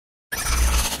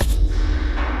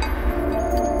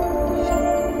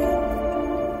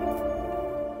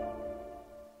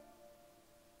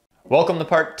Welcome to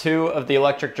part 2 of the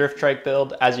electric drift trike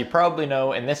build. As you probably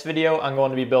know, in this video I'm going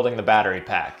to be building the battery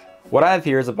pack. What I have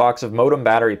here is a box of modem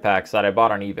battery packs that I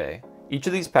bought on eBay. Each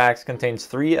of these packs contains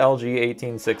 3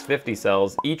 LG18650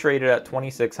 cells, each rated at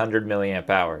 2600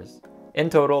 mAh. In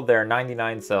total, there are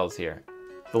 99 cells here.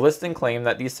 The listing claimed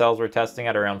that these cells were testing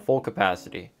at around full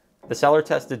capacity. The seller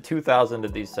tested 2,000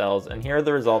 of these cells, and here are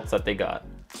the results that they got.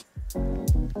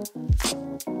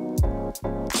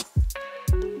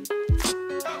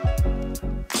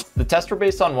 The tests were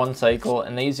based on 1 cycle,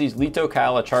 and they use these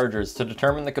Lithium chargers to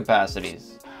determine the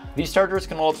capacities. These chargers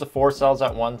can hold up to 4 cells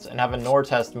at once and have a NOR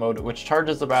test mode, which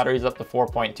charges the batteries up to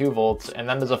 4.2 volts and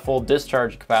then does a full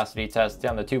discharge capacity test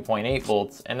down to 2.8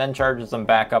 volts and then charges them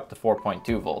back up to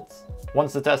 4.2 volts.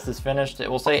 Once the test is finished, it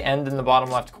will say end in the bottom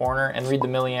left corner and read the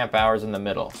milliamp hours in the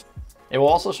middle. It will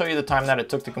also show you the time that it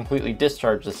took to completely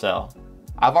discharge the cell.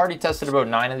 I've already tested about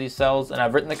 9 of these cells and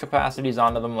I've written the capacities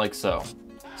onto them like so.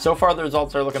 So far the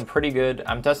results are looking pretty good.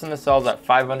 I'm testing the cells at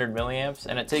 500 milliamps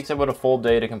and it takes about a full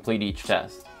day to complete each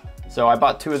test. So I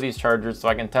bought 2 of these chargers so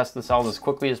I can test the cells as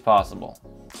quickly as possible.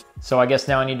 So I guess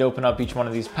now I need to open up each one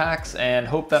of these packs and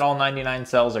hope that all 99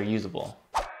 cells are usable.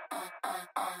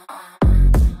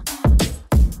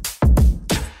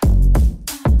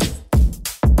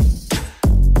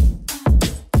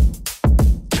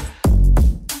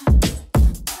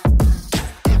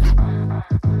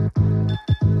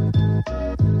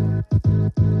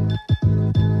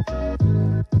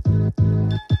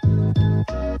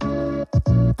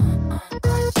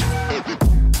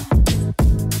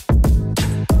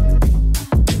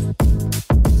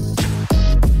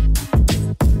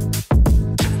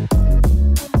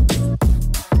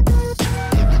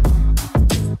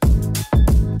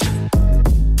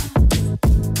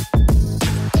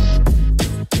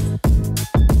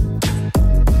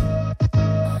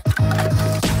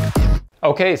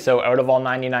 Okay, so out of all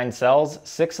 99 cells,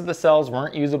 6 of the cells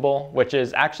weren't usable, which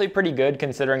is actually pretty good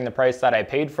considering the price that I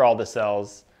paid for all the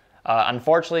cells.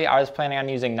 Unfortunately, I was planning on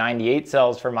using 98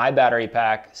 cells for my battery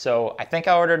pack, so I think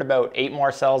I ordered about 8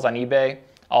 more cells on eBay.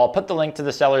 I'll put the link to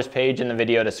the seller's page in the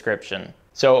video description.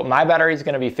 So my battery is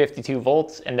going to be 52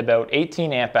 volts and about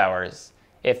 18 amp hours.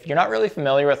 If you're not really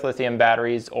familiar with lithium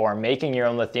batteries or making your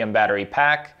own lithium battery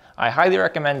pack, I highly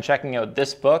recommend checking out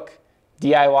this book,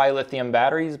 DIY Lithium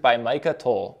Batteries by Micah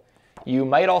Toll. You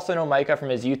might also know Micah from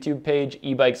his YouTube page,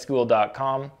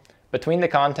 ebikeschool.com. Between the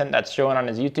content that's shown on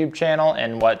his YouTube channel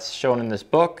and what's shown in this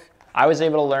book, I was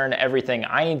able to learn everything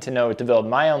I need to know to build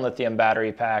my own lithium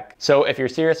battery pack. So if you're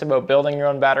serious about building your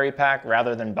own battery pack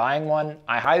rather than buying one,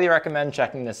 I highly recommend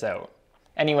checking this out.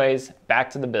 Anyways,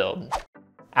 back to the build.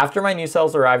 After my new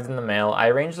cells arrived in the mail, I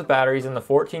arranged the batteries in the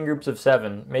 14 groups of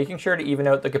 7, making sure to even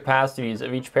out the capacities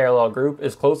of each parallel group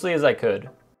as closely as I could.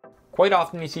 Quite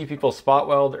often you see people spot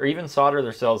weld or even solder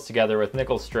their cells together with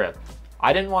nickel strip.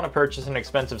 I didn't want to purchase an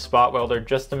expensive spot welder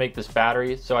just to make this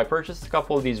battery, so I purchased a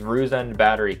couple of these VRUZEND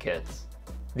Battery Kits.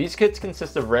 These kits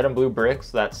consist of red and blue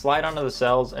bricks that slide onto the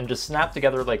cells and just snap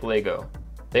together like Lego.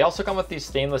 They also come with these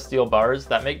stainless steel bars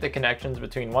that make the connections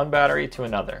between one battery to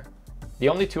another. The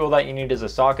only tool that you need is a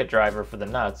socket driver for the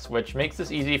nuts, which makes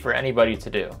this easy for anybody to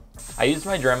do. I used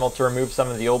my Dremel to remove some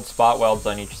of the old spot welds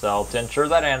on each cell to ensure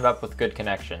that I ended up with good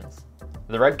connections.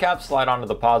 The red caps slide onto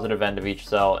the positive end of each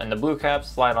cell and the blue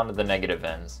caps slide onto the negative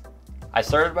ends. I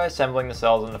started by assembling the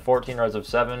cells into 14 rows of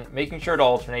 7, making sure to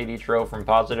alternate each row from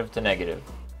positive to negative.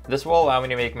 This will allow me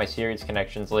to make my series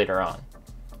connections later on.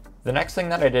 The next thing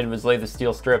that I did was lay the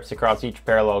steel strips across each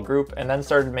parallel group and then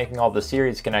started making all the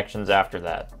series connections after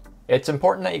that. It's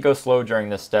important that you go slow during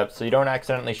this step so you don't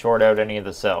accidentally short out any of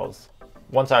the cells.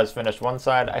 Once I was finished one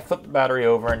side, I flipped the battery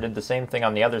over and did the same thing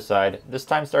on the other side, this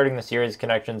time starting the series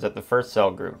connections at the first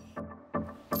cell group.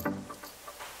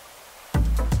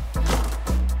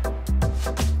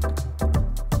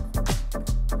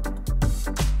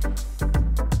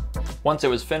 Once it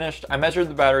was finished, I measured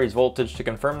the battery's voltage to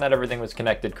confirm that everything was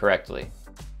connected correctly.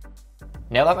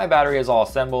 Now that my battery is all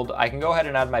assembled, I can go ahead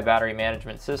and add my battery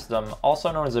management system,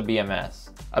 also known as a BMS.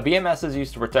 A BMS is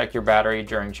used to protect your battery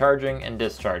during charging and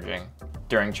discharging.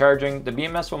 During charging, the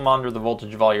BMS will monitor the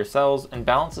voltage of all your cells and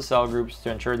balance the cell groups to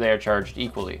ensure they are charged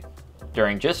equally.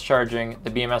 During discharging,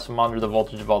 the BMS will monitor the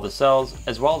voltage of all the cells,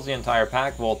 as well as the entire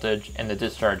pack voltage and the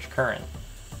discharge current.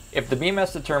 If the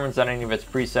BMS determines that any of its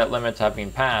preset limits have been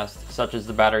passed, such as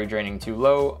the battery draining too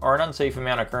low or an unsafe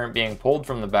amount of current being pulled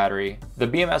from the battery, the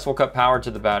BMS will cut power to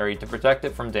the battery to protect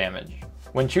it from damage.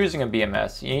 When choosing a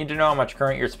BMS, you need to know how much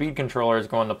current your speed controller is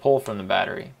going to pull from the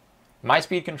battery. My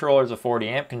speed controller is a 40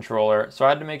 amp controller, so I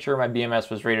had to make sure my BMS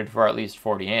was rated for at least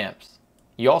 40 amps.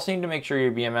 You also need to make sure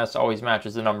your BMS always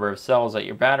matches the number of cells that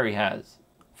your battery has.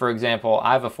 For example,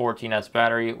 I have a 14S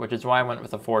battery, which is why I went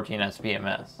with a 14S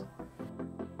BMS.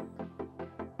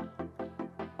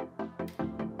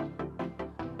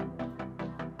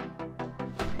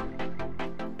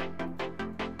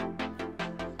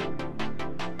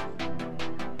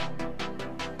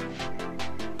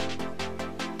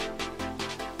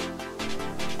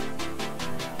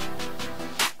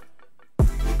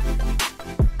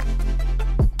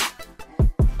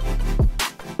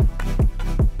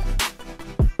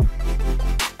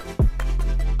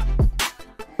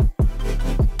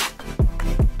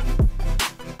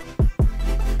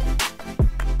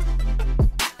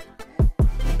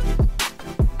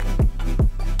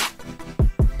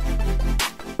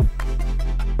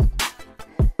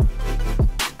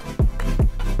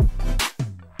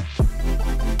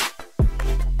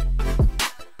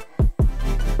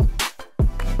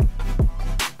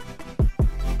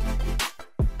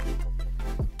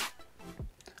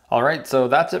 Alright, so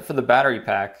that's it for the battery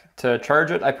pack. To charge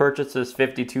it, I purchased this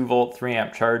 52 volt 3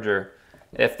 amp charger.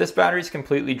 If this battery is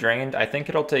completely drained, I think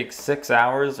it'll take 6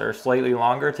 hours or slightly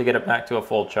longer to get it back to a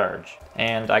full charge.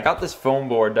 And I got this foam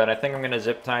board that I think I'm going to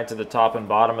zip tie to the top and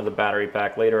bottom of the battery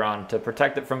pack later on to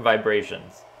protect it from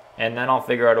vibrations. And then I'll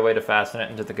figure out a way to fasten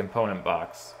it into the component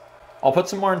box. I'll put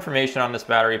some more information on this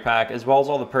battery pack as well as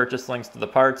all the purchase links to the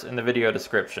parts in the video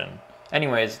description.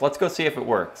 Anyways, let's go see if it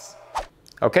works.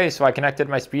 Okay, so I connected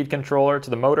my speed controller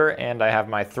to the motor and I have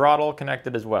my throttle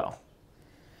connected as well.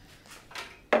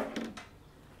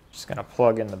 Just gonna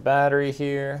plug in the battery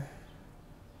here.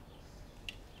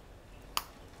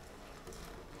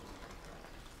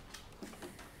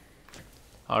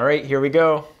 All right, here we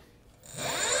go.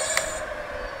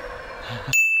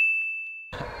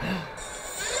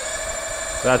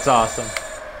 That's awesome.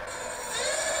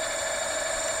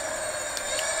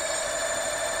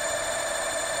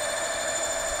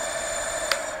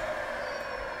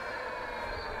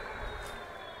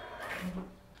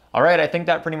 Alright, I think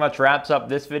that pretty much wraps up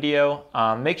this video.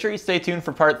 Make sure you stay tuned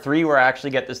for part 3 where I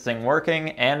actually get this thing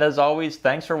working. And as always,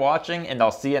 thanks for watching and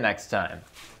I'll see you next time.